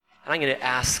And I'm going to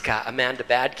ask Amanda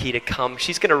Badkey to come.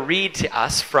 She's going to read to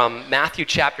us from Matthew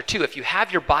chapter 2. If you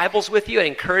have your Bibles with you, I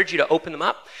encourage you to open them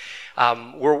up.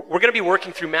 We're going to be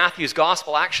working through Matthew's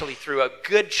gospel actually through a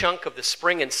good chunk of the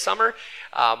spring and summer.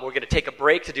 We're going to take a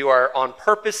break to do our On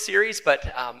Purpose series, but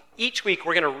each week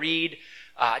we're going to read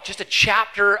just a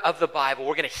chapter of the Bible.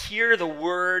 We're going to hear the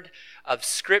word of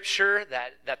Scripture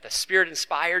that the Spirit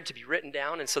inspired to be written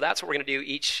down, and so that's what we're going to do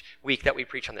each week that we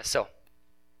preach on this. So,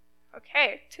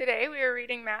 okay, today we are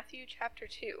reading Matthew chapter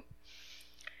 2.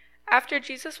 After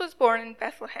Jesus was born in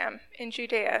Bethlehem in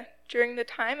Judea, during the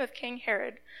time of King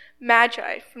Herod,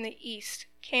 Magi from the east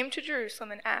came to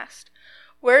Jerusalem and asked,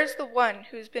 "Where is the one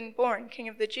who has been born King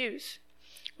of the Jews?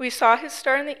 We saw his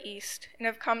star in the east and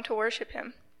have come to worship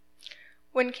him."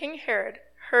 When King Herod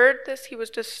heard this, he was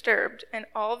disturbed, and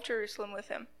all of Jerusalem with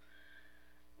him.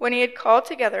 When he had called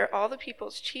together all the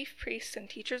people's chief priests and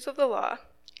teachers of the law,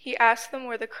 he asked them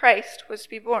where the Christ was to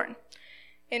be born.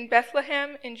 "In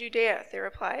Bethlehem in Judea," they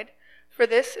replied, "for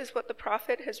this is what the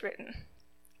prophet has written.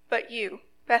 But you,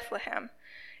 Bethlehem,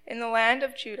 in the land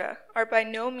of Judah, are by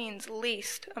no means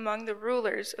least among the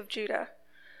rulers of Judah.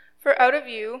 For out of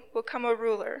you will come a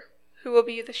ruler, who will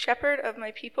be the shepherd of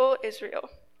my people Israel."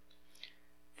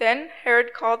 Then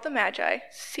Herod called the Magi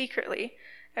secretly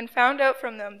and found out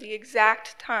from them the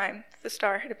exact time the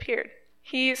star had appeared.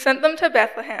 He sent them to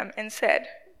Bethlehem and said,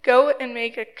 "Go and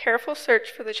make a careful search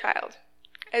for the child.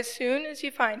 As soon as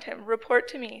you find him, report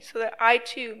to me so that I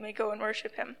too may go and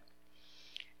worship him."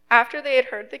 After they had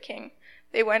heard the king,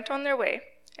 they went on their way,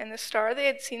 and the star they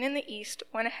had seen in the east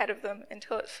went ahead of them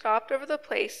until it stopped over the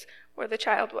place where the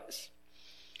child was.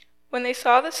 When they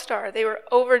saw the star, they were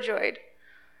overjoyed.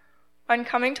 On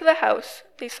coming to the house,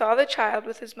 they saw the child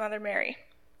with his mother Mary,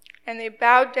 and they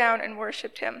bowed down and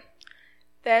worshipped him.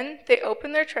 Then they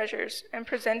opened their treasures and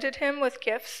presented him with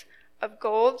gifts of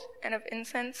gold and of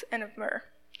incense and of myrrh.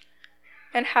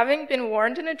 And having been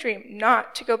warned in a dream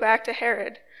not to go back to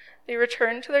Herod, they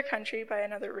returned to their country by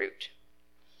another route.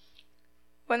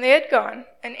 When they had gone,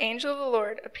 an angel of the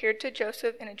Lord appeared to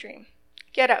Joseph in a dream.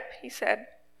 "Get up," he said.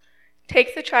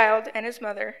 "Take the child and his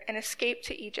mother and escape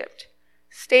to Egypt.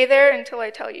 Stay there until I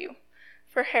tell you,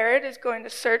 for Herod is going to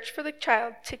search for the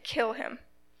child to kill him."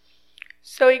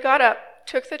 So he got up,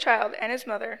 took the child and his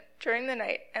mother during the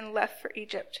night, and left for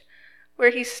Egypt,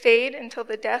 where he stayed until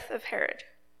the death of Herod.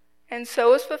 And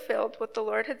so was fulfilled what the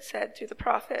Lord had said through the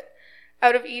prophet,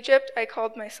 "Out of Egypt I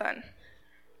called my son."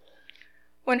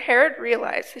 When Herod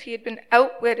realized that he had been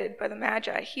outwitted by the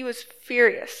Magi, he was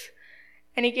furious,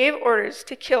 and he gave orders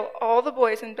to kill all the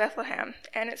boys in Bethlehem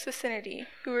and its vicinity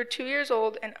who were 2 years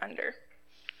old and under,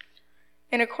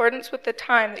 in accordance with the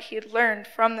time that he had learned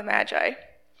from the Magi.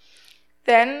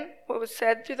 Then what was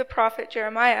said through the prophet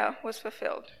Jeremiah was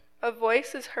fulfilled. "A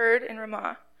voice is heard in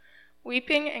Ramah,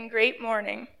 weeping and great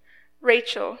mourning,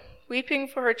 Rachel weeping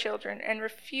for her children and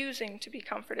refusing to be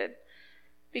comforted,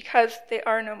 because they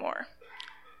are no more."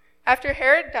 After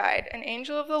Herod died, an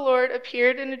angel of the Lord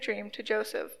appeared in a dream to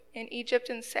Joseph in Egypt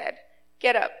and said,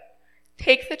 "Get up,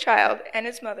 take the child and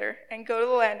his mother, and go to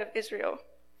the land of Israel,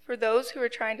 for those who are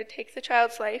trying to take the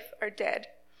child's life are dead."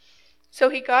 So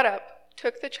he got up,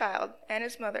 took the child and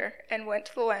his mother, and went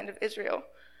to the land of Israel.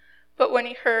 But when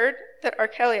he heard that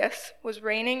Archelaus was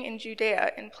reigning in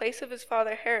Judea in place of his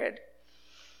father Herod,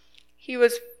 he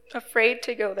was afraid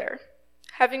to go there.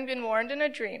 Having been warned in a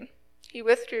dream, he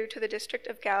withdrew to the district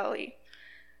of Galilee,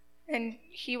 and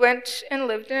he went and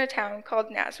lived in a town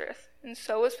called Nazareth. And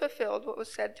so was fulfilled what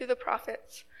was said through the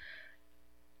prophets,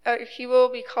 "He will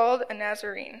be called a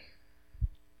Nazarene."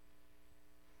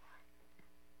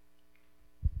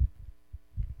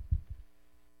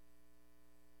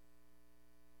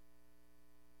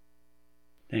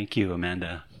 Thank you,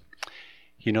 Amanda.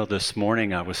 You know, this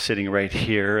morning I was sitting right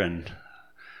here, and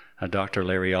Dr.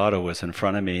 Larry Otto was in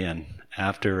front of me, and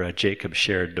after Jacob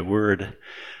shared the word,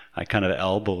 I kind of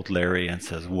elbowed Larry and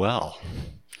says, "Well,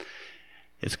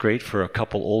 it's great for a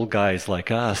couple old guys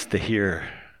like us to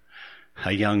hear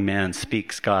a young man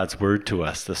speaks God's word to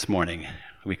us this morning."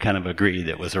 We kind of agreed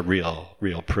it was a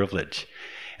real privilege.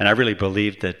 And I really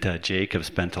believe that Jacob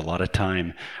spent a lot of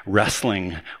time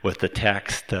wrestling with the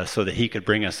text so that he could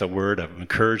bring us a word of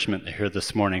encouragement here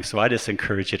this morning. So I just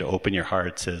encourage you to open your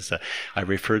hearts. As I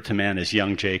referred to man as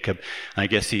young Jacob. I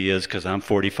guess he is, because I'm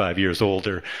 45 years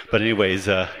older. But anyways,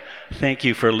 thank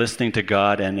you for listening to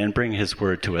God and bring his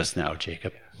word to us now,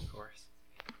 Jacob. Of course.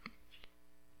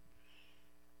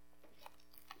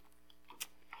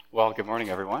 Well, good morning,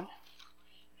 everyone.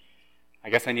 I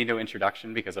guess I need no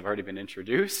introduction because I've already been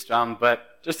introduced,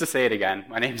 but just to say it again,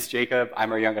 my name is Jacob.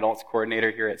 I'm our Young Adults Coordinator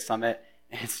here at Summit,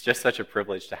 And it's just such a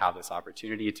privilege to have this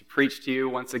opportunity to preach to you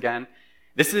once again.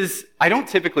 I don't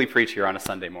typically preach here on a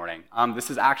Sunday morning. This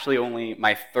is actually only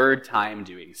my third time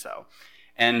doing so.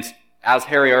 And as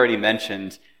Harry already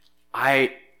mentioned,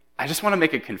 I just want to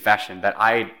make a confession that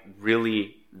I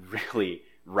really, really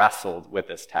wrestled with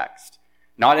this text.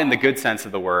 Not in the good sense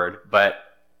of the word, but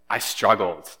I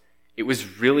struggled. It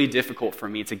was really difficult for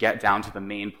me to get down to the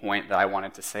main point that I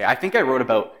wanted to say. I think I wrote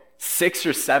about 6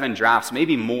 or 7 drafts,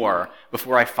 maybe more,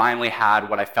 before I finally had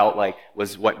what I felt like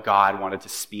was what God wanted to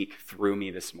speak through me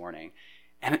this morning.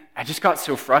 And I just got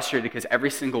so frustrated because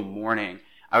every single morning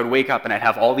I would wake up and I'd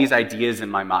have all these ideas in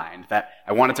my mind that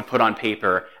I wanted to put on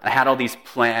paper. And I had all these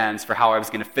plans for how I was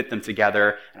going to fit them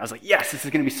together. And I was like, yes, this is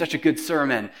going to be such a good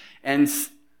sermon. And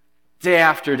day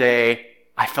after day,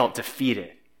 I felt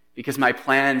defeated because my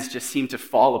plans just seemed to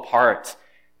fall apart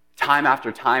time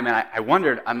after time. And I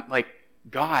wondered, I'm like,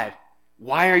 God,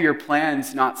 why are your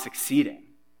plans not succeeding?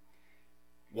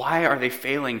 Why are they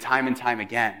failing time and time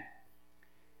again?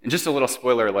 And just a little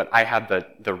spoiler alert, I had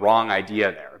the wrong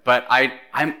idea there. But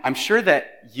I'm sure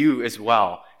that you as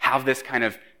well have this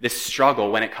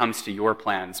struggle when it comes to your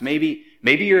plans. Maybe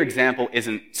your example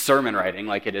isn't sermon writing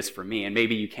like it is for me, and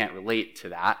maybe you can't relate to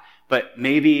that. But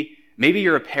maybe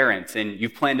you're a parent and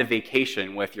you've planned a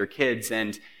vacation with your kids,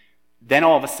 and then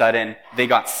all of a sudden they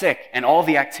got sick and all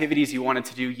the activities you wanted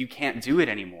to do, you can't do it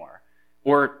anymore.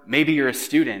 Or maybe you're a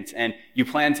student and you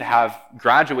plan to have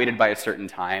graduated by a certain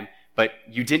time, but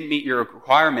you didn't meet your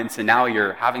requirements and now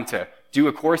you're having to do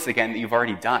a course again that you've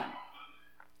already done.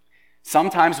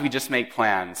 Sometimes we just make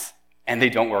plans and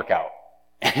they don't work out.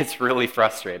 And it's really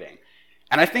frustrating.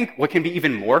 And I think what can be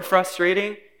even more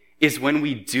frustrating is when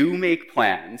we do make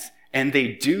plans and they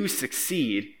do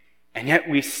succeed, and yet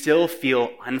we still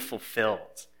feel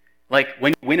unfulfilled. Like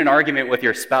when you win an argument with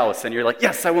your spouse and you're like,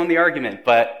 yes, I won the argument,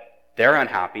 but they're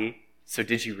unhappy, so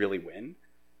did you really win?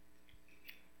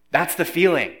 That's the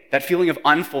feeling, that feeling of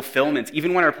unfulfillment,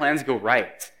 even when our plans go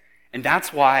right. And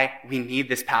that's why we need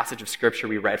this passage of Scripture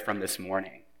we read from this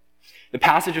morning. The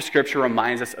passage of Scripture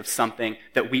reminds us of something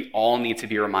that we all need to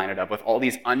be reminded of with all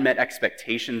these unmet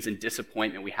expectations and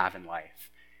disappointment we have in life.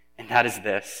 And that is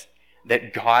this,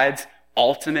 that God's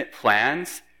ultimate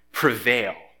plans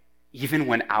prevail even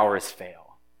when ours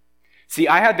fail. See,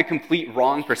 I had the complete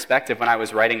wrong perspective when I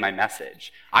was writing my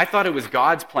message. I thought it was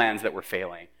God's plans that were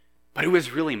failing, but it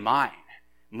was really mine.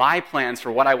 My plans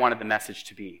for what I wanted the message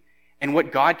to be. And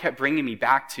what God kept bringing me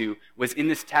back to was in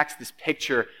this text, this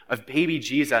picture of baby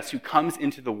Jesus who comes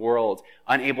into the world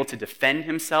unable to defend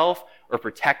himself or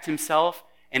protect himself,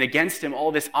 and against him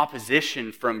all this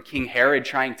opposition from King Herod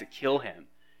trying to kill him.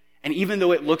 And even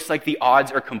though it looks like the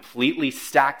odds are completely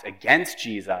stacked against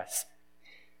Jesus,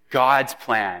 God's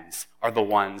plans are the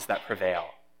ones that prevail.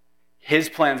 His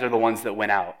plans are the ones that win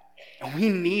out. And we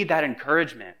need that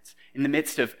encouragement in the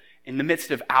midst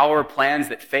of our plans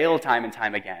that fail time and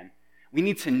time again. We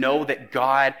need to know that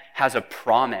God has a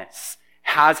promise,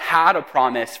 has had a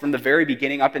promise from the very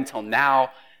beginning up until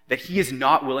now, that he is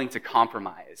not willing to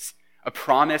compromise. A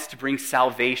promise to bring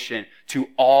salvation to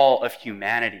all of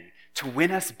humanity, to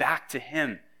win us back to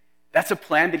him. That's a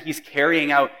plan that he's carrying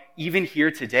out even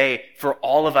here today for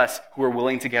all of us who are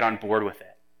willing to get on board with it.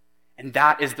 And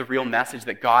that is the real message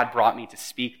that God brought me to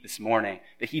speak this morning,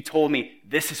 that he told me,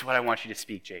 this is what I want you to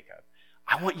speak, Jacob.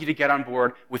 I want you to get on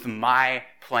board with my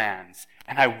plans,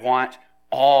 and I want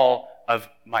all of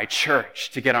my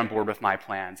church to get on board with my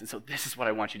plans. And so this is what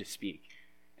I want you to speak.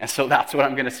 And so that's what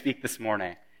I'm going to speak this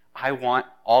morning. I want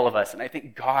all of us, and I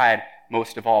think God,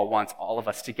 most of all, wants all of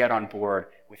us to get on board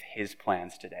with his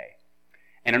plans today.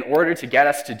 And in order to get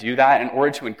us to do that, in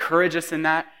order to encourage us in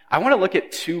that, I want to look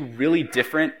at 2 really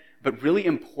different but really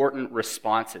important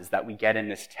responses that we get in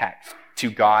this text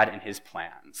to God and his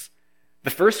plans.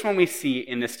 The first one we see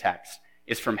in this text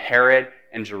is from Herod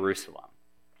and Jerusalem.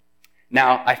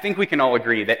 Now, I think we can all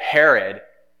agree that Herod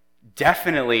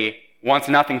definitely wants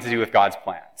nothing to do with God's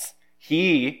plans.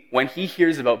 He, when he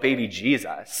hears about baby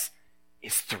Jesus,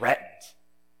 is threatened.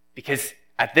 Because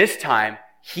at this time,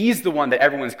 he's the one that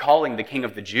everyone's calling the King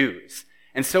of the Jews.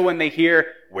 And so when they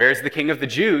hear, where's the King of the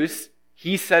Jews?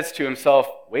 He says to himself,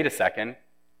 wait a second,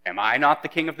 am I not the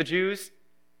King of the Jews?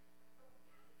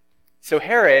 So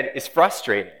Herod is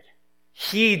frustrated.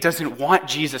 He doesn't want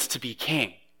Jesus to be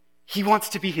king. He wants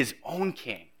to be his own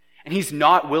king. And he's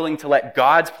not willing to let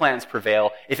God's plans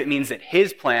prevail if it means that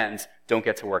his plans don't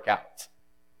get to work out.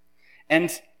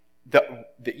 And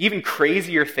the even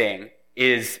crazier thing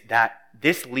is that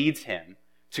this leads him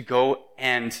to go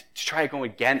and to try to go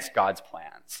against God's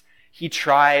plans. He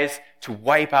tries to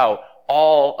wipe out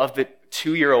all of the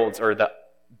 2-year-olds or the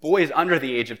boys under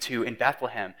the age of 2 in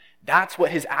Bethlehem that's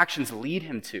what his actions lead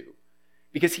him to.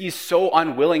 Because he's so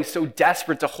unwilling, so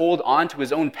desperate to hold on to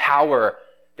his own power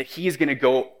that he is going to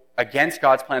go against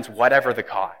God's plans, whatever the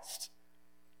cost.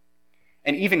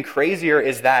 And even crazier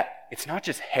is that it's not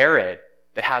just Herod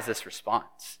that has this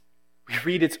response. We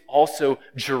read it's also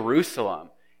Jerusalem.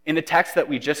 In the text that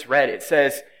we just read, it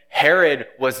says, Herod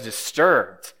was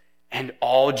disturbed and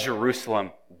all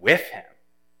Jerusalem with him.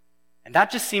 And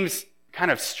that just seems kind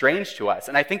of strange to us.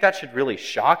 And I think that should really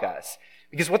shock us.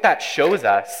 Because what that shows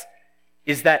us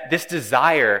is that this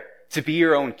desire to be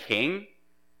your own king,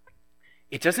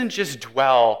 it doesn't just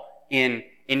dwell in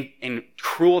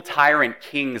cruel tyrant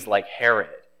kings like Herod.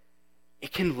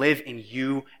 It can live in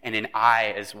you and in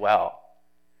I as well.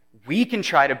 We can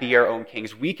try to be our own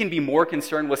kings. We can be more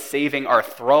concerned with saving our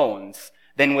thrones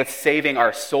than with saving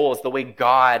our souls the way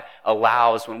God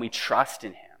allows when we trust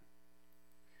in him.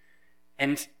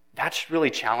 And that should really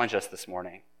challenge us this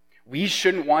morning. We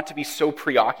shouldn't want to be so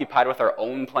preoccupied with our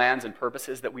own plans and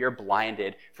purposes that we are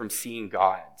blinded from seeing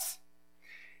God's.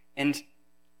 And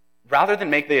rather than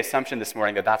make the assumption this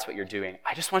morning that that's what you're doing,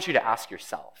 I just want you to ask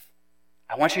yourself.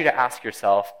 I want you to ask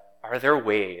yourself, are there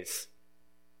ways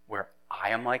where I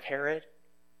am like Herod?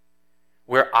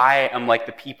 Where I am like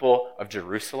the people of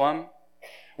Jerusalem?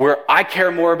 Where I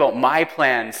care more about my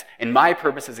plans and my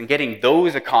purposes and getting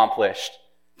those accomplished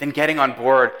than getting on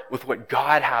board with what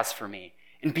God has for me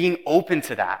and being open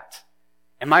to that?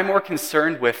 Am I more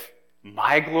concerned with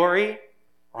my glory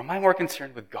or am I more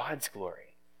concerned with God's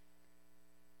glory?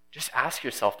 Just ask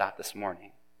yourself that this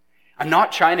morning. I'm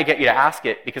not trying to get you to ask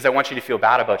it because I want you to feel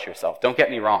bad about yourself. Don't get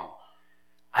me wrong.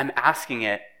 I'm asking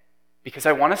it because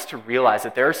I want us to realize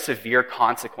that there are severe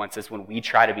consequences when we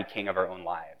try to be king of our own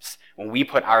lives, when we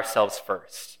put ourselves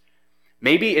first.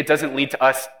 Maybe it doesn't lead to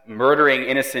us murdering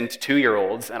innocent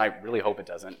 2-year-olds, and I really hope it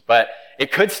doesn't, but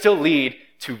it could still lead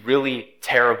to really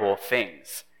terrible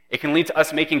things. It can lead to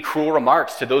us making cruel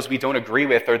remarks to those we don't agree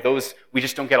with or those we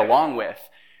just don't get along with.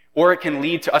 Or it can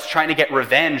lead to us trying to get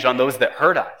revenge on those that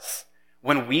hurt us.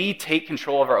 When we take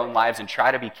control of our own lives and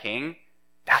try to be king,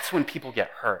 that's when people get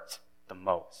hurt the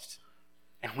most.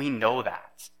 And we know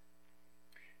that.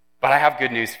 But I have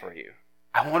good news for you.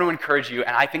 I want to encourage you,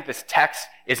 and I think this text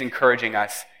is encouraging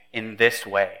us in this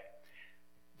way,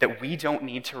 that we don't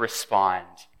need to respond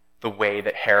the way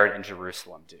that Herod and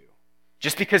Jerusalem do.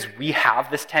 Just because we have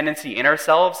this tendency in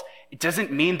ourselves, it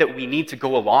doesn't mean that we need to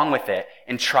go along with it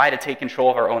and try to take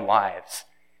control of our own lives.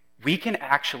 We can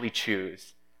actually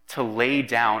choose to lay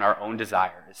down our own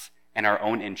desires and our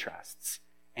own interests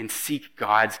and seek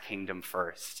God's kingdom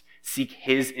first. Seek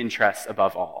his interests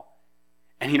above all.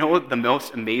 And you know what the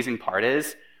most amazing part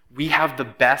is? We have the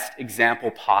best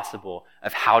example possible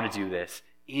of how to do this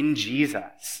in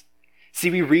Jesus. See,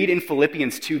 we read in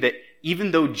Philippians 2 that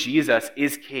even though Jesus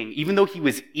is king, even though he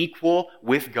was equal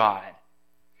with God,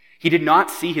 he did not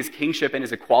see his kingship and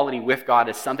his equality with God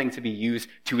as something to be used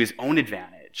to his own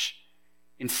advantage.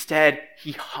 Instead,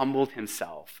 he humbled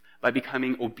himself by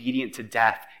becoming obedient to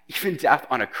death, even death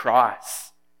on a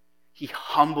cross. He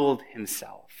humbled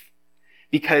himself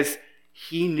because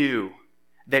he knew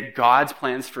that God's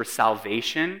plans for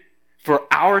salvation, for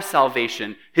our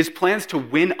salvation, his plans to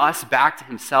win us back to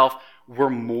himself were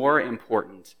more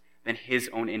important than his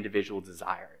own individual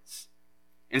desires.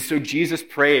 And so Jesus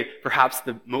prayed perhaps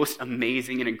the most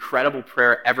amazing and incredible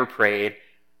prayer ever prayed,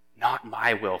 "Not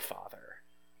my will, Father,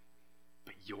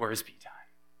 but yours be done."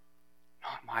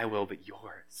 Not my will, but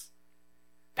yours.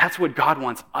 That's what God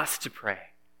wants us to pray.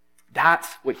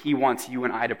 That's what he wants you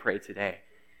and I to pray today.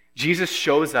 Jesus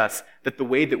shows us that the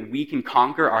way that we can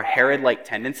conquer our Herod-like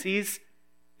tendencies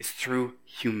is through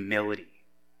humility,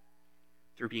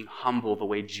 through being humble the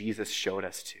way Jesus showed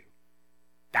us to.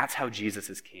 That's how Jesus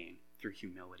is king, through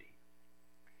humility.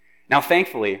 Now,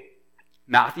 thankfully,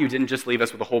 Matthew didn't just leave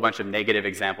us with a whole bunch of negative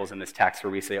examples in this text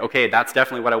where we say, okay, that's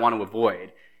definitely what I want to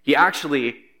avoid. He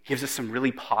actually gives us some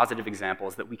really positive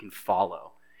examples that we can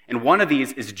follow. And one of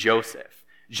these is Joseph.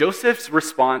 Joseph's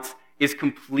response is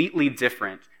completely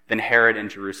different than Herod and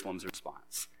Jerusalem's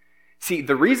response. See,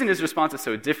 the reason his response is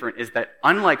so different is that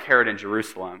unlike Herod and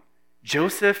Jerusalem,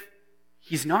 Joseph,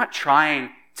 he's not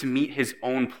trying to meet his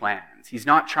own plans. He's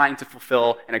not trying to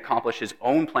fulfill and accomplish his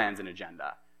own plans and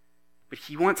agenda. But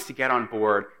he wants to get on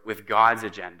board with God's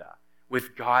agenda,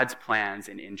 with God's plans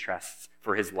and interests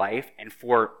for his life and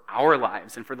for our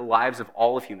lives and for the lives of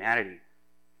all of humanity.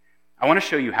 I want to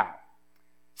show you how.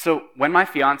 So when my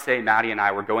fiance, Maddie, and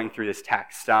I were going through this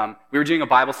text, we were doing a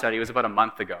Bible study. It was about a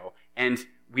month ago. And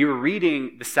we were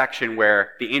reading the section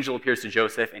where the angel appears to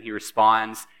Joseph and he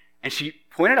responds. And she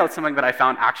pointed out something that I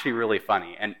found actually really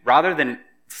funny. And rather than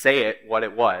say it what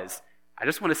it was, I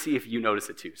just want to see if you notice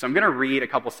it too. So I'm going to read a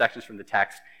couple sections from the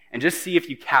text and just see if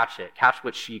you catch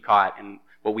what she caught and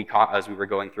what we caught as we were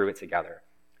going through it together.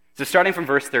 So starting from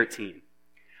verse 13.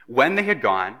 When they had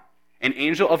gone, an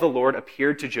angel of the Lord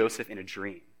appeared to Joseph in a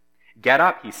dream. "Get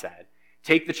up," he said,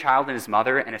 "take the child and his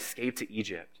mother and escape to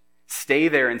Egypt. Stay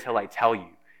there until I tell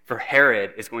you, for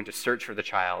Herod is going to search for the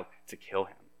child to kill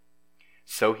him."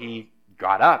 So he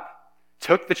got up,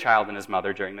 took the child and his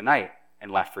mother during the night,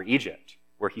 and left for Egypt,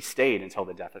 where he stayed until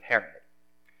the death of Herod.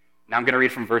 Now I'm going to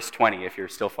read from verse 20 if you're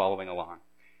still following along.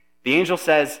 The angel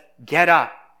says, "Get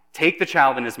up, take the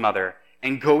child and his mother,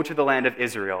 and go to the land of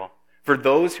Israel, for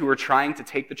those who are trying to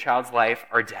take the child's life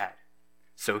are dead."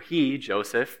 So he,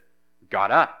 Joseph,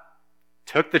 got up,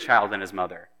 took the child and his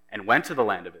mother, and went to the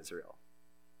land of Israel.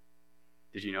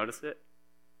 Did you notice it?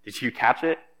 Did you catch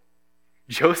it?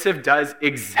 Joseph does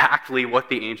exactly what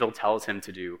the angel tells him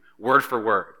to do, word for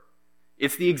word.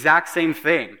 It's the exact same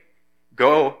thing.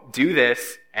 Go, do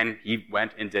this, and he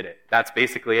went and did it. That's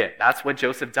basically it. That's what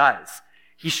Joseph does.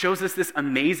 He shows us this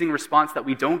amazing response that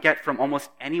we don't get from almost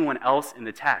anyone else in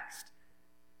the text.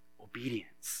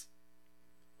 Obedience.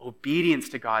 Obedience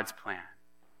to God's plan.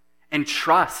 And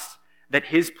trust that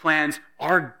his plans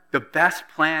are the best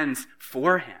plans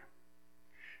for him.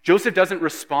 Joseph doesn't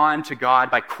respond to God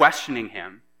by questioning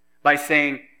him, by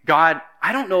saying, "God,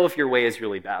 I don't know if your way is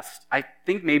really best. I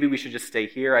think maybe we should just stay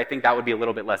here. I think that would be a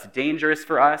little bit less dangerous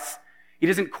for us." He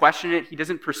doesn't question it. He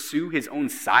doesn't pursue his own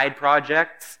side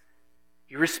projects.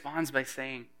 He responds by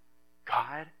saying,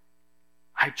 "God,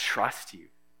 I trust you.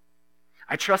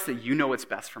 I trust that you know what's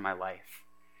best for my life.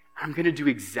 I'm going to do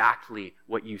exactly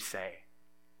what you say.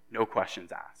 No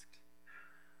questions asked."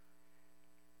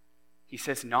 He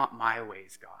says, "Not my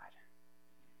ways, God,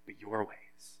 but your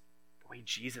ways," the way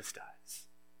Jesus does.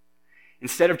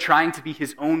 Instead of trying to be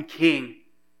his own king,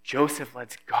 Joseph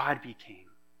lets God be king.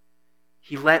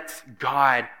 He lets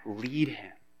God lead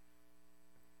him.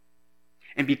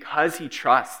 And because he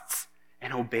trusts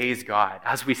and obeys God,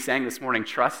 as we sang this morning,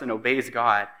 trusts and obeys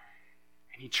God,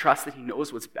 and he trusts that he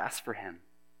knows what's best for him,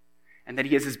 and that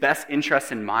he has his best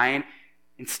interests in mind,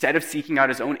 instead of seeking out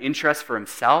his own interests for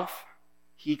himself,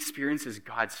 he experiences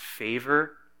God's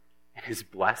favor and his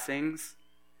blessings.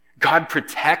 God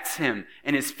protects him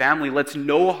and his family, lets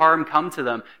no harm come to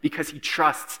them because he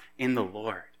trusts in the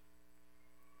Lord.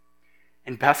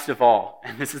 And best of all,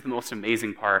 and this is the most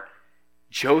amazing part,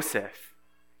 Joseph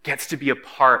gets to be a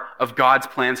part of God's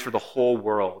plans for the whole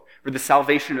world, for the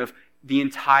salvation of the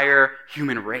entire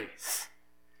human race.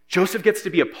 Joseph gets to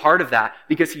be a part of that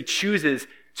because he chooses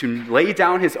to lay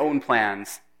down his own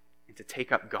plans and to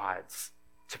take up God's,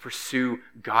 to pursue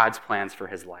God's plans for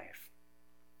his life.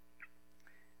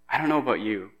 I don't know about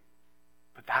you,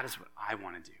 but that is what I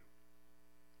want to do.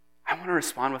 I want to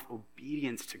respond with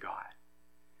obedience to God.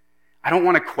 I don't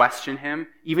want to question him,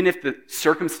 even if the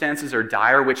circumstances are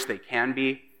dire, which they can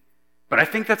be. But I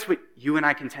think that's what you and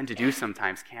I can tend to do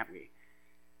sometimes, can't we?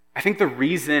 I think the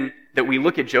reason that we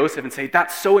look at Joseph and say,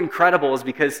 "That's so incredible," is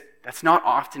because that's not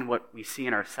often what we see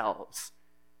in ourselves.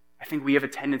 I think we have a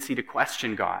tendency to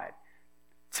question God,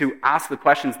 to ask the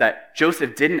questions that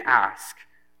Joseph didn't ask.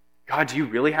 "God, do you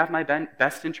really have my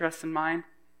best interests in mind?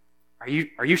 Are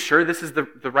you sure this is the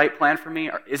right plan for me?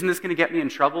 Isn't this going to get me in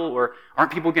trouble? Or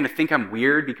aren't people going to think I'm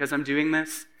weird because I'm doing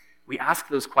this?" We ask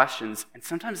those questions, and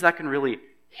sometimes that can really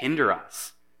hinder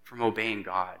us from obeying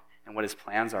God and what his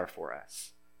plans are for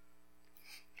us.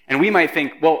 And we might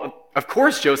think, well, of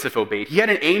course Joseph obeyed. He had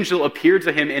an angel appear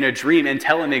to him in a dream and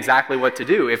tell him exactly what to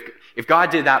do. If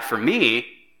God did that for me,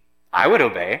 I would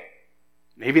obey.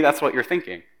 Maybe that's what you're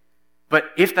thinking.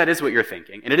 But if that is what you're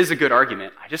thinking, and it is a good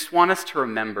argument, I just want us to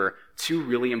remember two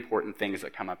really important things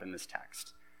that come up in this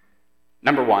text.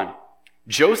 Number one,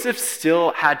 Joseph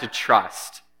still had to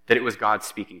trust that it was God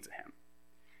speaking to him.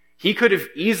 He could have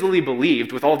easily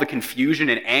believed, with all the confusion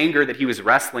and anger that he was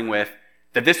wrestling with,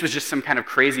 that this was just some kind of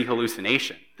crazy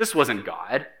hallucination. This wasn't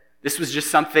God. This was just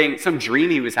some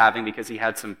dream he was having because he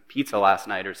had some pizza last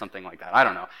night or something like that. I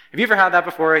don't know. Have you ever had that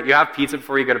before? You have pizza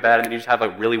before you go to bed and then you just have a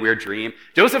really weird dream.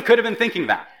 Joseph could have been thinking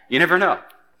that. You never know.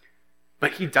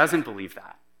 But he doesn't believe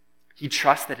that. He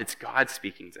trusts that it's God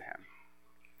speaking to him.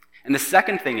 And the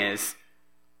second thing is,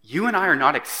 you and I are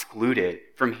not excluded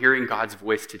from hearing God's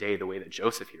voice today the way that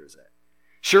Joseph hears it.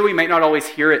 Sure, we might not always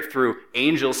hear it through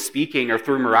angels speaking or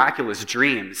through miraculous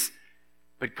dreams,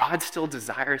 but God still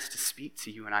desires to speak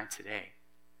to you and I today.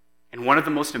 And one of the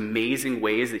most amazing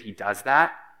ways that he does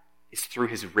that is through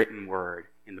his written word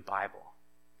in the Bible.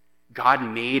 God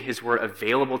made his word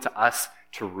available to us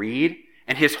to read,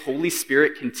 and his Holy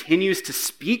Spirit continues to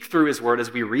speak through his word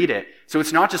as we read it. So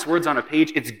it's not just words on a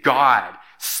page, it's God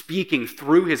speaking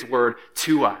through his word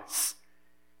to us,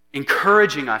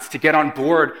 encouraging us to get on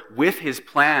board with his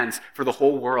plans for the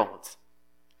whole world.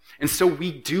 And so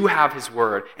we do have his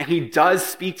word, and he does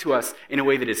speak to us in a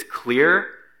way that is clear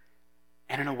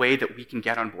and in a way that we can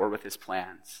get on board with his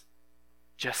plans,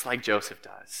 just like Joseph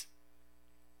does.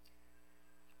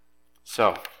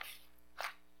 So,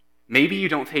 maybe you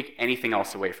don't take anything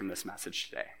else away from this message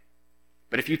today.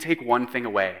 But if you take one thing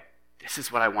away, this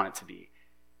is what I want it to be.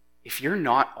 If you're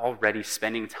not already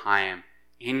spending time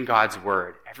in God's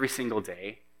word every single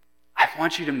day, I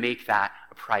want you to make that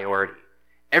a priority.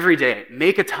 Every day,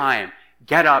 make a time,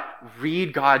 get up,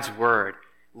 read God's word,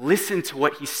 listen to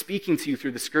what he's speaking to you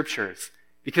through the scriptures,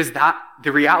 because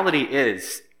the reality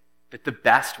is that the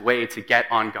best way to get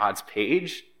on God's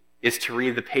page is to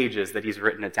read the pages that he's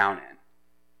written it down in.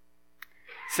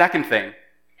 Second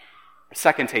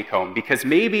take home, because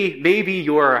maybe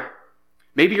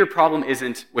your problem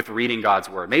isn't with reading God's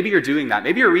word. Maybe you're doing that.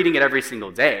 Maybe you're reading it every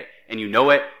single day, and you know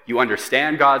it, you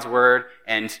understand God's word,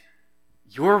 and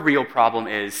your real problem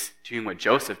is doing what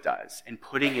Joseph does and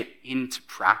putting it into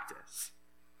practice.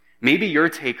 Maybe your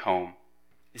take home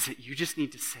is that you just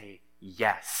need to say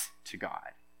yes to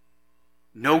God.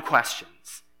 No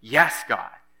questions. Yes,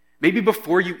 God. Maybe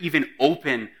before you even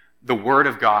open the word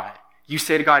of God, you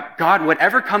say to God, God,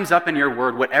 whatever comes up in your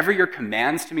word, whatever your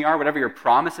commands to me are, whatever your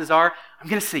promises are, I'm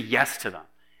going to say yes to them.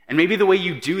 And maybe the way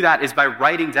you do that is by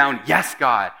writing down, yes,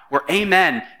 God, or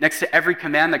amen next to every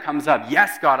command that comes up.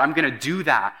 Yes, God, I'm going to do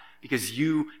that because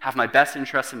you have my best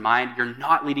interests in mind. You're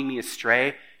not leading me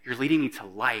astray. You're leading me to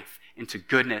life and to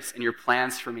goodness, and your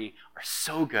plans for me are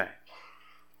so good.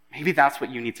 Maybe that's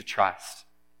what you need to trust.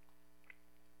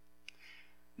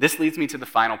 This leads me to the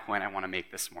final point I want to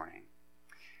make this morning.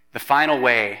 The final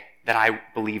way that I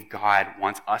believe God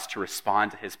wants us to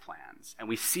respond to his plans, and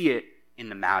we see it in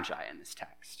the Magi in this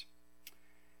text.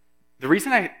 The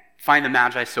reason I find the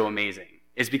Magi so amazing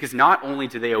is because not only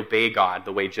do they obey God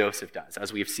the way Joseph does,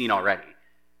 as we have seen already,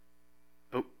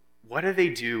 but what do they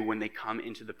do when they come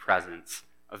into the presence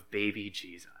of baby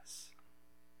Jesus?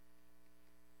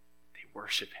 They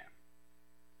worship him.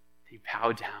 They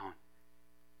bow down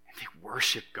and they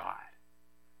worship God.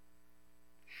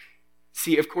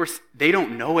 See, of course, they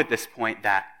don't know at this point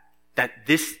that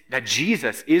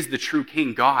Jesus is the true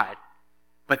King God,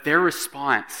 but their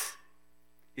response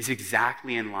is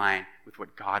exactly in line with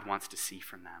what God wants to see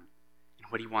from them and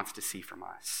what he wants to see from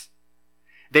us.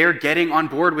 They are getting on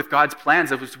board with God's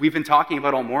plans, as we've been talking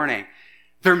about all morning.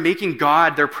 They're making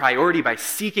God their priority by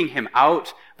seeking him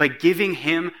out, by giving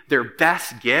him their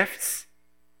best gifts,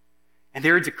 and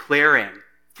they're declaring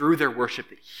through their worship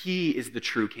that he is the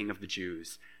true King of the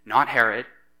Jews. Not Herod,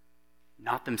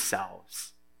 not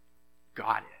themselves.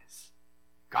 God is.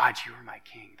 God, you are my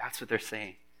King. That's what they're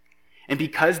saying. And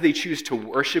because they choose to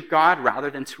worship God rather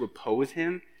than to oppose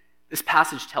him, this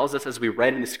passage tells us, as we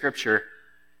read in the scripture,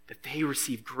 that they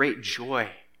receive great joy.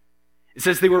 It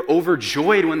says they were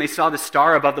overjoyed when they saw the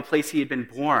star above the place he had been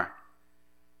born.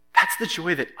 That's the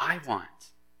joy that I want.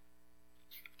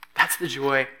 That's the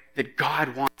joy that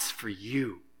God wants for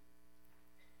you.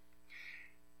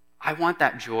 I want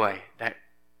that joy that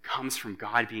comes from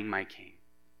God being my King,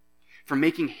 from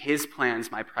making his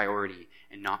plans my priority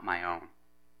and not my own.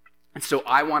 And so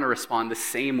I want to respond the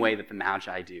same way that the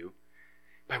Magi do,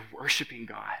 by worshiping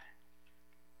God.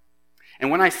 And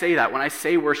when I say that, when I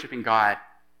say worshiping God,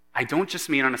 I don't just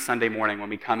mean on a Sunday morning when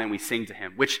we come and we sing to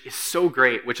him, which is so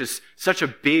great, which is such a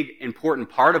big, important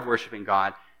part of worshiping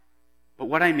God. But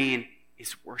what I mean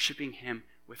is worshiping him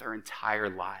with our entire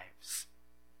lives.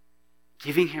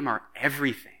 Giving him our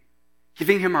everything.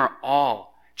 Giving him our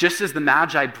all. Just as the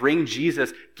Magi bring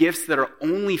Jesus gifts that are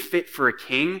only fit for a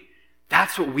king,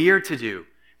 that's what we are to do.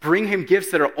 Bring him gifts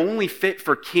that are only fit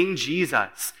for King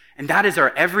Jesus. And that is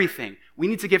our everything. We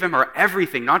need to give him our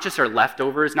everything, not just our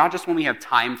leftovers, not just when we have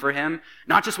time for him,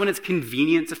 not just when it's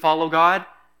convenient to follow God.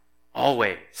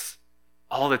 Always.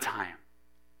 All the time.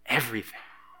 Everything.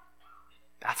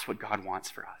 That's what God wants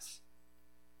for us.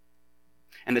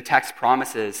 And the text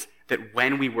promises that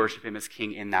when we worship him as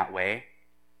King in that way,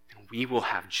 then we will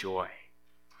have joy,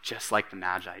 just like the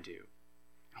Magi do.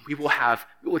 And we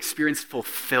will experience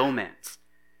fulfillment.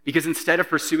 Because instead of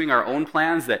pursuing our own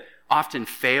plans that often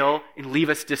fail and leave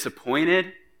us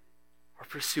disappointed, we're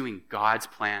pursuing God's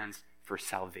plans for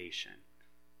salvation,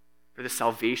 for the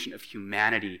salvation of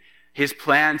humanity, his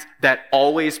plans that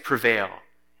always prevail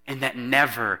and that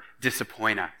never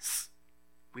disappoint us.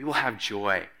 We will have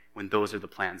joy when those are the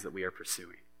plans that we are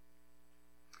pursuing.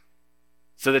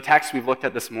 So the text we've looked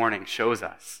at this morning shows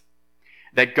us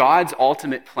that God's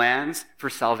ultimate plans for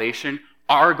salvation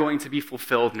are going to be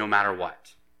fulfilled no matter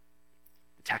what.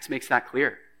 The text makes that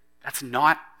clear. That's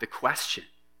not the question.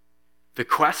 The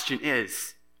question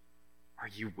is, are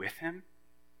you with him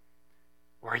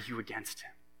or are you against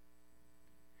him?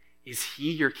 Is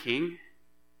he your king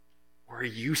or are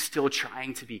you still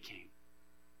trying to be king?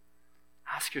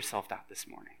 Ask yourself that this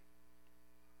morning.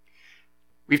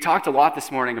 We've talked a lot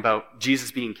this morning about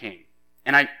Jesus being king.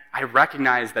 And I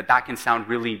recognize that can sound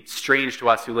really strange to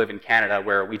us who live in Canada,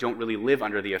 where we don't really live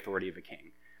under the authority of a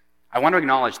king. I want to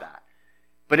acknowledge that.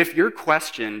 But if your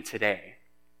question today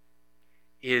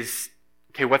is,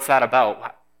 okay, what's that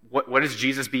about? What does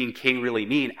Jesus being king really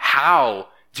mean? How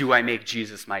do I make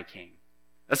Jesus my king?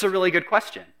 That's a really good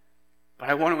question. But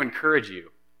I want to encourage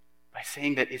you by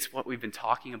saying that it's what we've been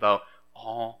talking about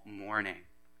all morning.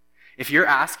 If you're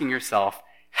asking yourself,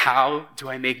 how do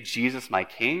I make Jesus my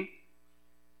king?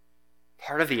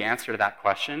 Part of the answer to that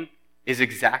question is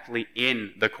exactly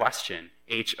in the question,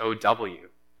 H-O-W.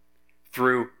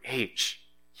 Through H,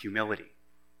 humility.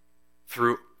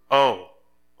 Through O,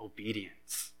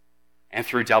 obedience. And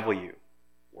through W,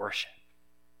 worship.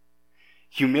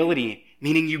 Humility,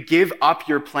 meaning you give up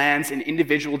your plans and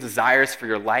individual desires for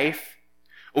your life.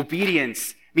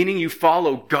 Obedience, meaning you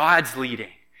follow God's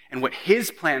leading and what his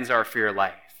plans are for your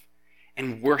life.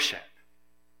 And worship,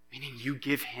 meaning you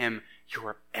give him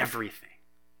your everything.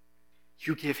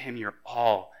 You give him your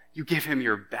all. You give him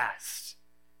your best.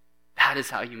 That is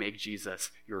how you make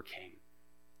Jesus your king.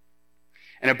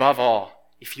 And above all,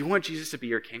 if you want Jesus to be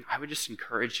your king, I would just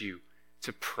encourage you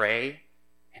to pray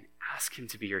and ask him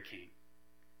to be your king.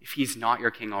 If he's not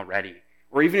your king already,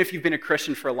 or even if you've been a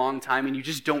Christian for a long time and you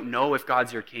just don't know if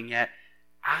God's your king yet,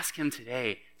 ask him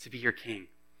today to be your king.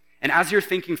 And as you're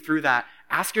thinking through that,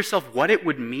 ask yourself what it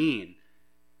would mean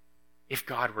if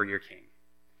God were your king.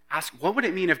 Ask, what would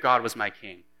it mean if God was my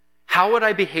king? How would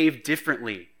I behave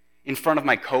differently in front of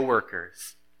my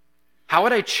coworkers? How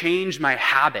would I change my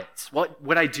habits? What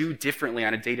would I do differently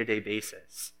on a day-to-day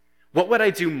basis? What would I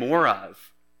do more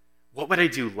of? What would I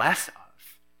do less of?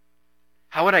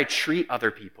 How would I treat other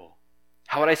people?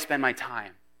 How would I spend my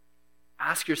time?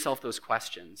 Ask yourself those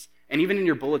questions. And even in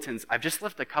your bulletins, I've just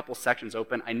left a couple sections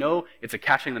open. I know it's a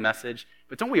catching the message,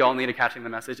 but don't we all need a catching the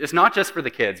message? It's not just for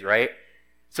the kids, right?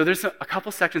 So there's a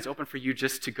couple sections open for you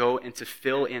just to go and to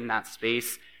fill in that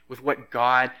space with what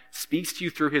God speaks to you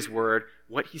through his word,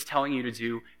 what he's telling you to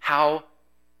do, how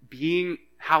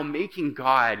making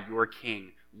God your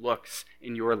king looks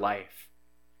in your life.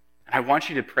 And I want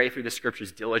you to pray through the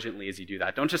scriptures diligently as you do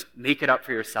that. Don't just make it up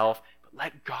for yourself, but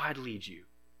let God lead you.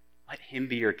 Let him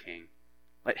be your king.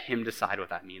 Let him decide what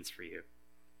that means for you.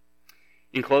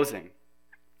 In closing,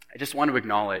 I just want to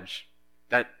acknowledge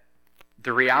that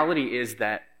the reality is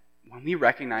that when we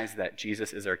recognize that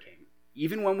Jesus is our king,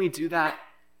 even when we do that,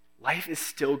 life is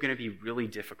still going to be really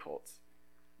difficult.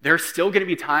 There are still going to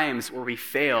be times where we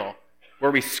fail,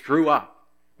 where we screw up,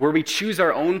 where we choose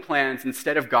our own plans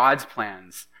instead of God's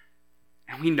plans.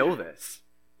 And we know this.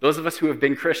 Those of us who have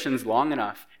been Christians long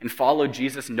enough and followed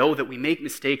Jesus know that we make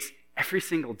mistakes every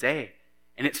single day.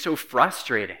 And it's so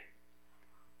frustrating.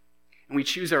 And we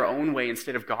choose our own way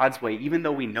instead of God's way, even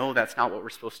though we know that's not what we're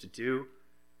supposed to do.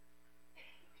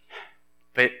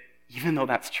 But even though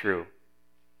that's true,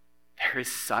 there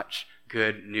is such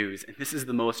good news. And this is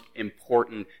the most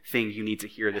important thing you need to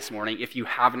hear this morning if you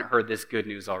haven't heard this good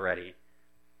news already.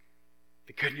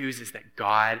 The good news is that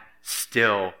God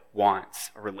still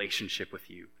wants a relationship with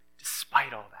you,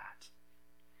 despite all that.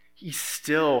 He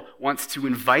still wants to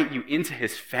invite you into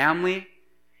his family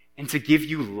and to give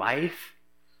you life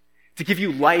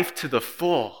to the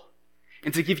full,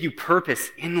 and to give you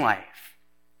purpose in life.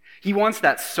 He wants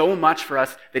that so much for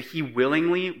us that he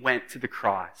willingly went to the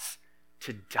cross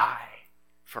to die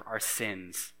for our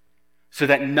sins so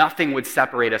that nothing would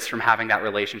separate us from having that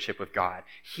relationship with God.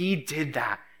 He did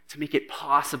that to make it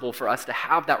possible for us to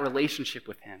have that relationship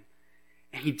with him.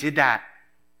 And he did that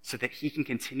so that he can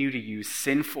continue to use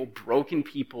sinful, broken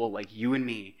people like you and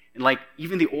me, and like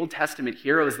even the Old Testament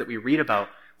heroes that we read about.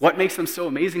 What makes them so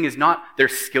amazing is not their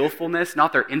skillfulness,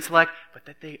 not their intellect, but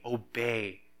that they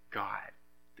obey God.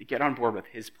 They get on board with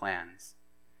his plans.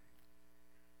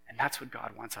 And that's what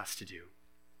God wants us to do,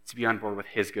 to be on board with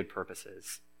his good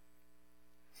purposes.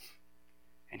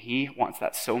 And he wants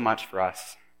that so much for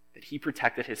us that he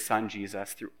protected his son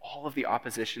Jesus through all of the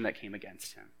opposition that came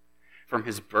against him, from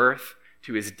his birth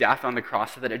to his death on the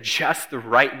cross, so that at just the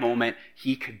right moment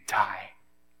he could die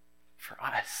for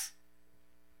us,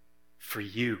 for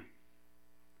you,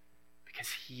 because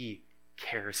he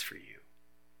cares for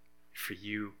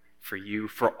you,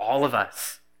 for all of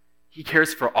us. He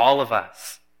cares for all of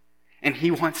us, and he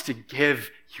wants to give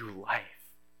you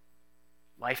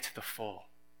life to the full.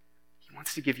 He He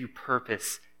wants to give you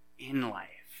purpose in life.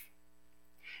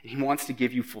 And he wants to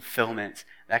give you fulfillment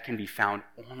that can be found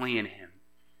only in him,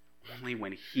 only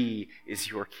when he is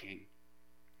your king.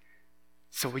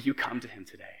 So will you come to him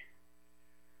today?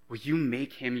 Will you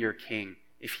make him your king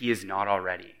if he is not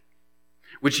already?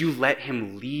 Would you let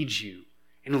him lead you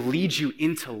and lead you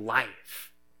into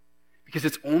life? Because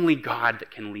it's only God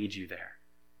that can lead you there.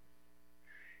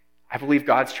 I believe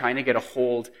God's trying to get a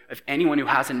hold of anyone who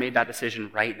hasn't made that decision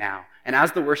right now. And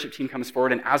as the worship team comes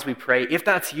forward and as we pray, if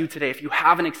that's you today, if you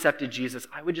haven't accepted Jesus,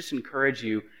 I would just encourage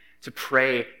you to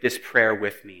pray this prayer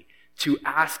with me, to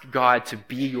ask God to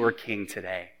be your king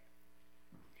today.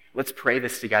 Let's pray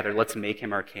this together. Let's make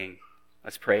him our king.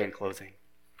 Let's pray in closing.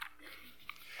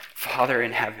 Father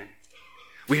in heaven,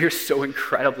 we are so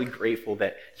incredibly grateful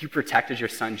that you protected your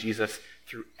son Jesus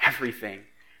through everything,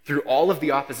 through all of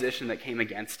the opposition that came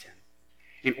against him,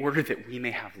 in order that we may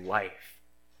have life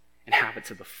and have it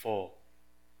to the full,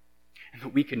 and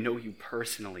that we can know you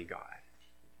personally, God.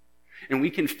 And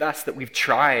we confess that we've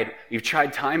tried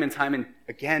time and time and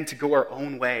again to go our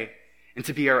own way and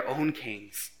to be our own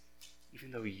kings,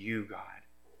 even though you, God,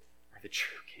 are the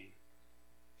true king.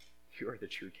 You are the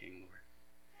true king,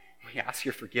 Lord. We ask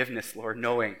your forgiveness, Lord,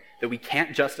 knowing that we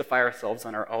can't justify ourselves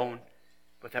on our own,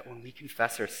 but that when we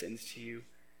confess our sins to you,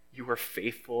 you are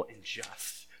faithful and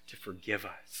just to forgive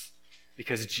us,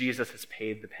 because Jesus has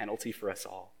paid the penalty for us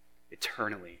all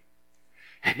eternally.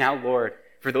 And now, Lord,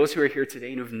 for those who are here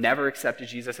today and who've never accepted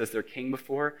Jesus as their king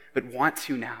before, but want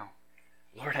to now,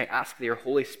 Lord, I ask that your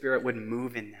Holy Spirit would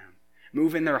move in them,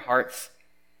 move in their hearts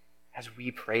as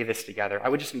we pray this together. I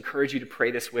would just encourage you to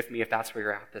pray this with me if that's where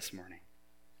you're at this morning.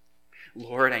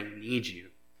 Lord, I need you.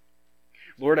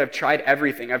 Lord, I've tried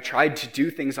everything. I've tried to do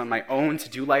things on my own, to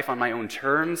do life on my own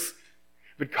terms.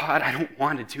 But God, I don't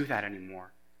want to do that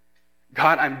anymore.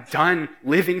 God, I'm done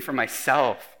living for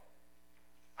myself.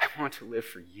 I want to live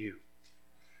for you.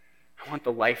 I want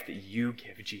the life that you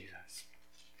give, Jesus.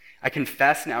 I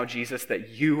confess now, Jesus, that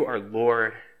you are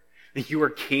Lord, that you are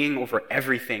king over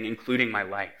everything, including my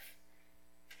life.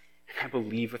 And I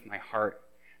believe with my heart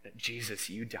that, Jesus,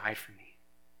 you died for me.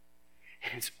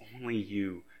 And it's only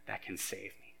you that can save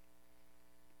me.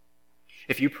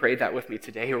 If you prayed that with me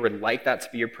today or would like that to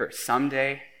be your prayer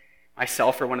someday,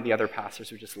 myself or one of the other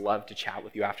pastors would just love to chat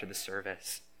with you after the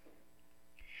service.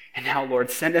 And now,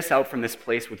 Lord, send us out from this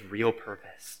place with real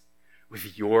purpose,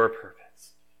 with your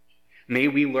purpose. May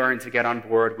we learn to get on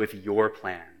board with your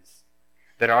plans,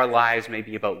 that our lives may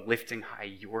be about lifting high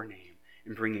your name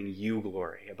and bringing you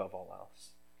glory above all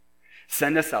else.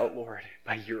 Send us out, Lord,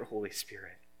 by your Holy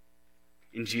Spirit.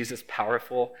 In Jesus'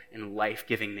 powerful and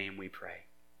life-giving name we pray.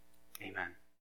 Amen.